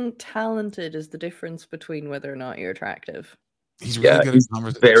being talented is the difference between whether or not you're attractive. He's really good at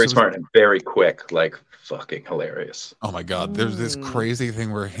conversation. Very smart and very quick, like fucking hilarious. Oh my God. There's this crazy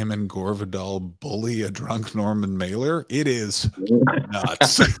thing where him and Gore Vidal bully a drunk Norman Mailer. It is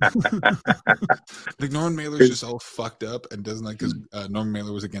nuts. Like Norman Mailer's just all fucked up and doesn't like, because Norman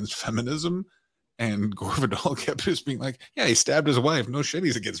Mailer was against feminism. And Gore Vidal kept just being like, yeah, he stabbed his wife. No shit,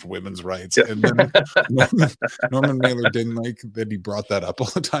 he's against women's rights. Yeah. And then Norman Mailer didn't like that he brought that up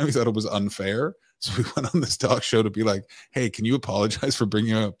all the time. He thought it was unfair. So we went on this talk show to be like, hey, can you apologize for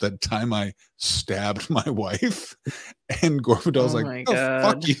bringing up that time I stabbed my wife? And Gore Vidal's like, oh,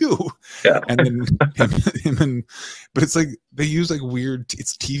 fuck you. Yeah. And then but it's like, they use like weird,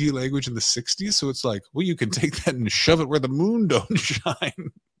 it's TV language in the 60s. So it's like, well, you can take that and shove it where the moon don't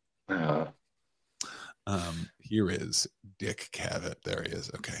shine. Here is Dick Cavett. There he is.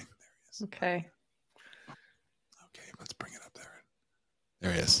 Okay, there he is. Okay, let's bring it up there.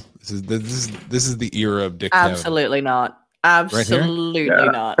 There he is. This is the era of Dick Absolutely Cavett. Not. Absolutely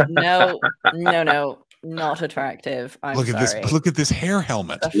not. No, not attractive. Look at this. Look at this hair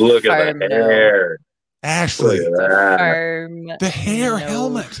helmet. Look at the hair. Ashley, the hair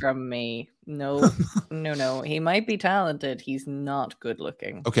helmet from me. No. He might be talented. He's not good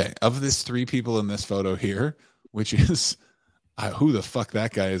looking. Okay, of this 3 people in this photo here, which is who the fuck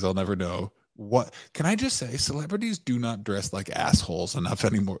that guy is, I'll never know. What can I just say? Celebrities do not dress like assholes enough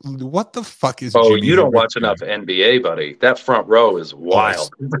anymore. What the fuck is? Oh, you don't watch enough NBA, buddy. That front row is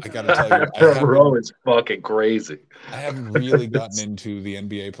wild. I gotta tell you, front row is fucking crazy. I haven't really gotten into the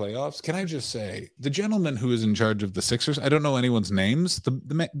NBA playoffs. Can I just say, the gentleman who is in charge of the Sixers? I don't know anyone's names.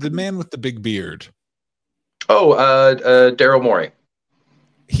 The man with the big beard. Oh, Daryl Morey.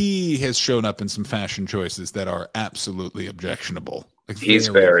 He has shown up in some fashion choices that are absolutely objectionable. Like he's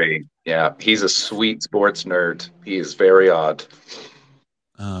he's a sweet sports nerd. He is very odd.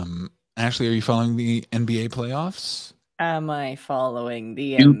 Ashley, are you following the NBA playoffs? Am I following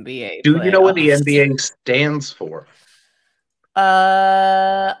the NBA playoffs? Do you know what the NBA stands for?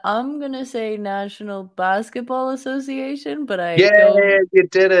 I'm gonna say National Basketball Association, but I Yeah, don't. you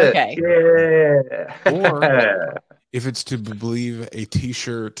did it. Okay. Yeah. Or if it's to believe a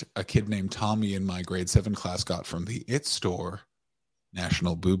T-shirt a kid named Tommy in my grade 7 class got from the It Store,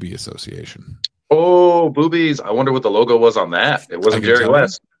 National Booby Association. Oh, boobies. I wonder what the logo was on that. It I wasn't can Jerry tell you.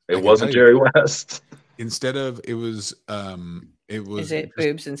 West. I It can wasn't tell you. Jerry West. Instead of it was Is it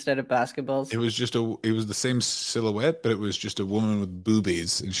boobs instead of basketballs? it was just it was the same silhouette, but it was just a woman with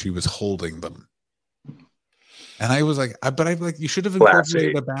boobies and she was holding them. And I was like, you should have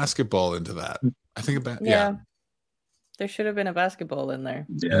incorporated a basketball into that. I think about Yeah. There should have been a basketball in there.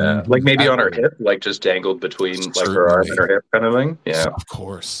 Yeah, like maybe on her hip, like just dangled between like her arm and her hip kind of thing. Yeah, of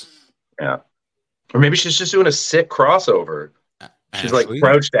course. Yeah, or maybe she's just doing a sick crossover. She's Ashley? like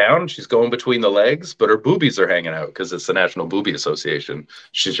crouched down. She's going between the legs, but her boobies are hanging out because it's the National Booby Association.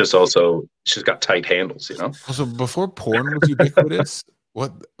 She's got tight handles, you know. Also, before porn was ubiquitous,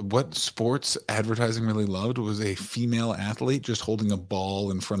 what sports advertising really loved was a female athlete just holding a ball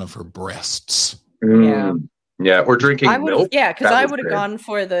in front of her breasts. Yeah. Yeah, or drinking milk. Yeah, because I would have gone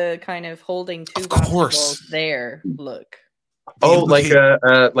for the kind of holding two basketballs there look. Oh, like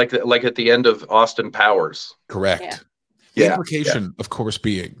at the end of Austin Powers. Correct. Yeah. The implication, of course,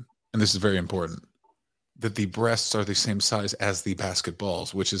 being, and this is very important, that the breasts are the same size as the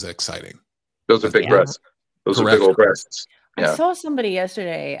basketballs, which is exciting. Those are big breasts. Those are big old breasts. Yeah. I saw somebody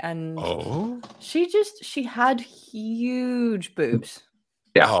yesterday, and she had huge boobs.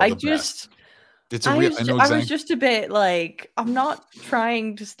 Yeah, I was just a bit like, I'm not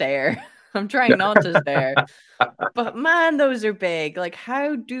trying to stare. I'm trying not to stare. But man, those are big. Like,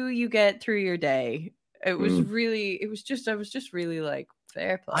 how do you get through your day? I was just really like,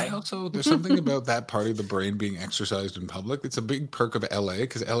 fair play. There's something about that part of the brain being exercised in public. It's a big perk of LA,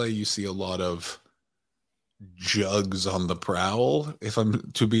 because LA, you see a lot of jugs on the prowl, if I'm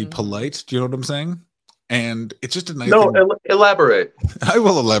to be polite. Do you know what I'm saying? And it's just a nice thing. Elaborate. I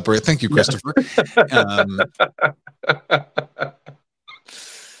will elaborate. Thank you, Christopher.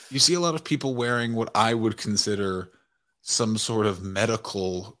 You see a lot of people wearing what I would consider some sort of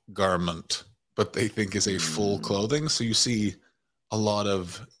medical garment, but they think is a full clothing. So you see a lot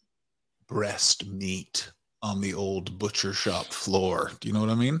of breast meat on the old butcher shop floor. Do you know what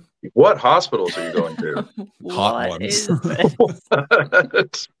I mean? What hospitals are you going to? Hot ones.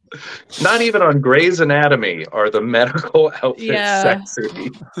 Not even on Grey's Anatomy are the medical outfits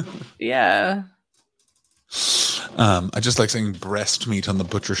sexy. Yeah. I just like saying breast meat on the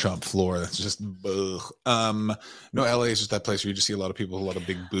butcher shop floor. That's just ugh. No, LA is just that place where you just see a lot of people with a lot of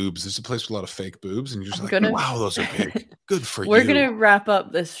big boobs. There's a place with a lot of fake boobs, and you're just wow, those are big. Good for you. We're gonna wrap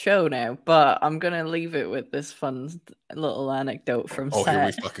up this show now, but I'm gonna leave it with this fun little anecdote from set. Here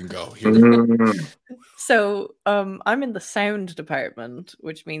we fucking go. So I'm in the sound department,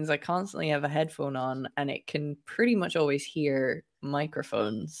 which means I constantly have a headphone on, and it can pretty much always hear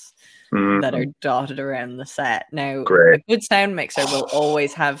microphones that are dotted around the set. Now, a good sound mixer will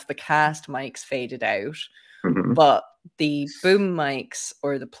always have the cast mics faded out, but the boom mics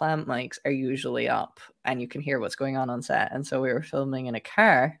or the plant mics are usually up, and you can hear what's going on set. And so we were filming in a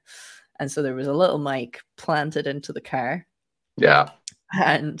car, and so there was a little mic planted into the car. Yeah.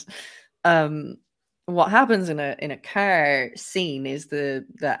 And what happens in a car scene is the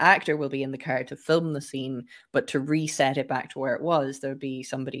actor will be in the car to film the scene, but to reset it back to where it was, there'll be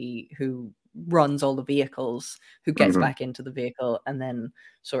somebody who runs all the vehicles who gets back into the vehicle and then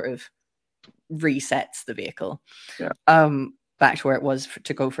sort of resets the vehicle back to where it was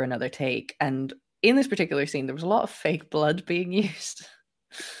to go for another take. And in this particular scene, there was a lot of fake blood being used.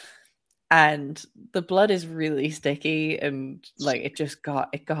 And the blood is really sticky, and like it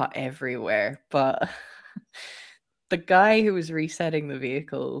got everywhere. But the guy who was resetting the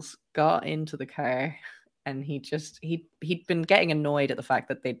vehicles got into the car, and he'd been getting annoyed at the fact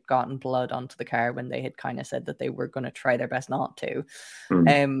that they'd gotten blood onto the car when they had kind of said that they were going to try their best not to.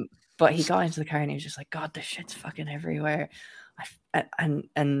 But he got into the car and he was just like, God, this shit's fucking everywhere.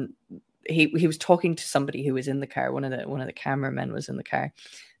 And he was talking to somebody who was in the car. One of the cameramen was in the car.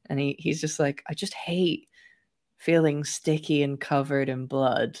 And he's just like, I just hate feeling sticky and covered in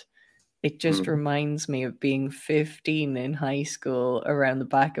blood. It just reminds me of being 15 in high school around the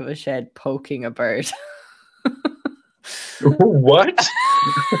back of a shed poking a bird. What?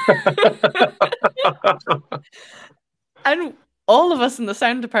 And all of us in the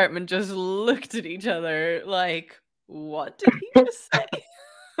sound department just looked at each other like, what did he just say?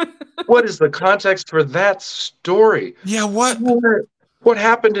 What is the context for that story? Yeah, what? What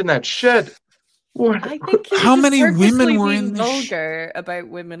happened in that shed? I think he was How just many women purposely were being in this vulgar about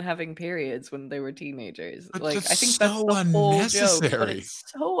women having periods when they were teenagers. But Like, that's I think that's so the whole joke, but unnecessary. it's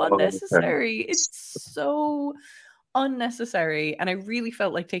so Okay. unnecessary. It's so unnecessary. And I really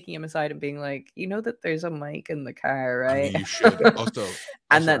felt like taking him aside and being like, you know that there's a mic in the car, I right? mean, you should. Also,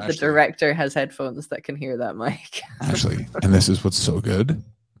 And that the Ashley, director has headphones that can hear that mic. Ashley, and this is what's so good.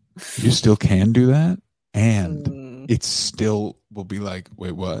 You still can do that, and Mm. it still will be like,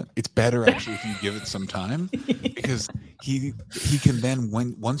 wait, what? It's better actually if you give it some time, because he can then,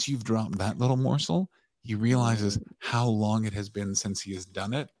 once you've dropped that little morsel, he realizes how long it has been since he has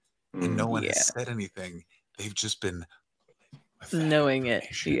done it, and no one has said anything. They've just been knowing it.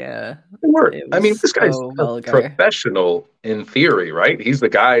 Yeah. It I mean, this guy's so a vulgar. professional in theory, right? He's the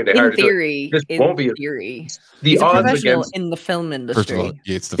guy they hired In to do it. theory, This won't be theory. the He's a odds professional against. in the film First of industry. all,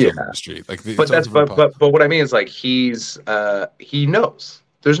 yeah, it's the film industry. Like, But that's but what I mean is like he knows.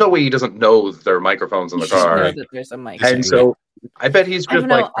 There's no way he doesn't know there are microphones in You the should know car, that there's a mic. and so I bet he's I just don't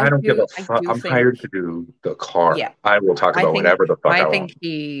like, know, I don't give a I fuck. do I'm think- hired to do the car. Yeah. I will talk about whatever the fuck I I want. think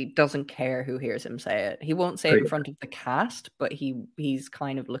he doesn't care who hears him say it. He won't say it in front of the cast, but he's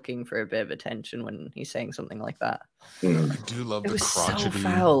kind of looking for a bit of attention when he's saying something like that. I do love It the was crotchety. so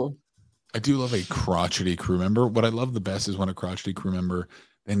foul. I do love a crotchety crew member. What I love the best is when a crotchety crew member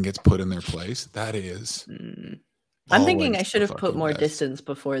then gets put in their place. That is. I'm thinking always I should the have put fucking more best. distance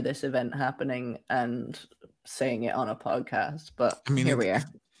before this event happening and saying it on a podcast, but I mean, here we are.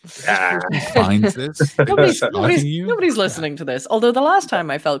 He finds this. Nobody's listening to this. Although the last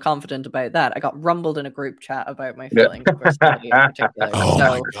time I felt confident about that, I got rumbled in a group chat about my feelings for somebody in particular. Oh So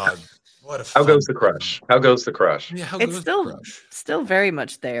my god! What a How fun goes the crush? How goes the crush? Yeah, how it's goes still the crush? still very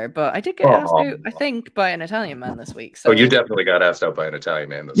much there, but I did get asked out, I think, by an Italian man this week. So Oh, you definitely got asked out by an Italian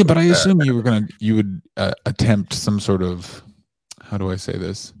man. This Yeah, but I week. assume you would attempt some sort of, how do I say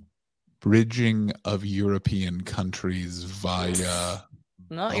this, bridging of European countries via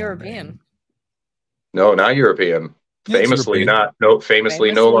not boning. European. No, not European. Yeah, it's Famously European. not. No,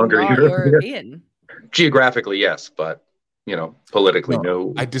 famously no longer not European. Geographically, yes, but politically,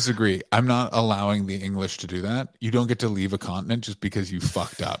 no. I disagree. I'm not allowing the English to do that. You don't get to leave a continent just because you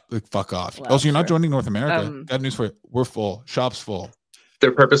fucked up. Like, fuck off. Well, Also, you're not sure. joining North America. Got news for you. We're full. Shop's full.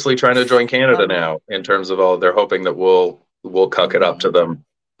 They're purposely trying to join Canada now. In terms of they're hoping that we'll cuck it up to them,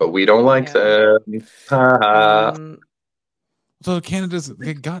 but we don't like them. So Canada's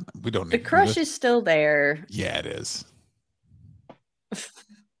we don't The need crush is still there. Yeah, it is.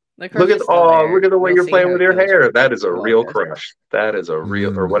 Look at the way you're playing with your hair. That is a real crush. That is a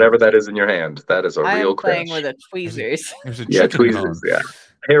real, or whatever that is in your hand. That is a real crush. I'm playing with a tweezers. Yeah, tweezers. Yeah,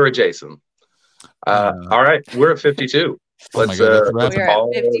 hair adjacent. All right, we're at 52. Let's wrap we're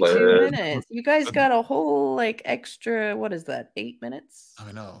at 52 minutes. You guys got a whole extra. What is that? 8 minutes?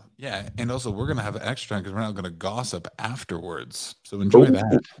 I know. Yeah, and also we're gonna have an extra because we're not gonna gossip afterwards. So enjoy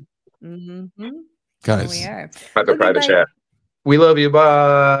that, guys. We are. Private chat. We love you.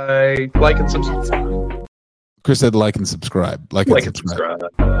 Bye. Like and subscribe. Chris said like and subscribe. Like and subscribe.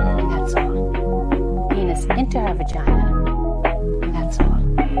 That's all. Penis into her vagina. That's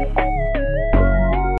all.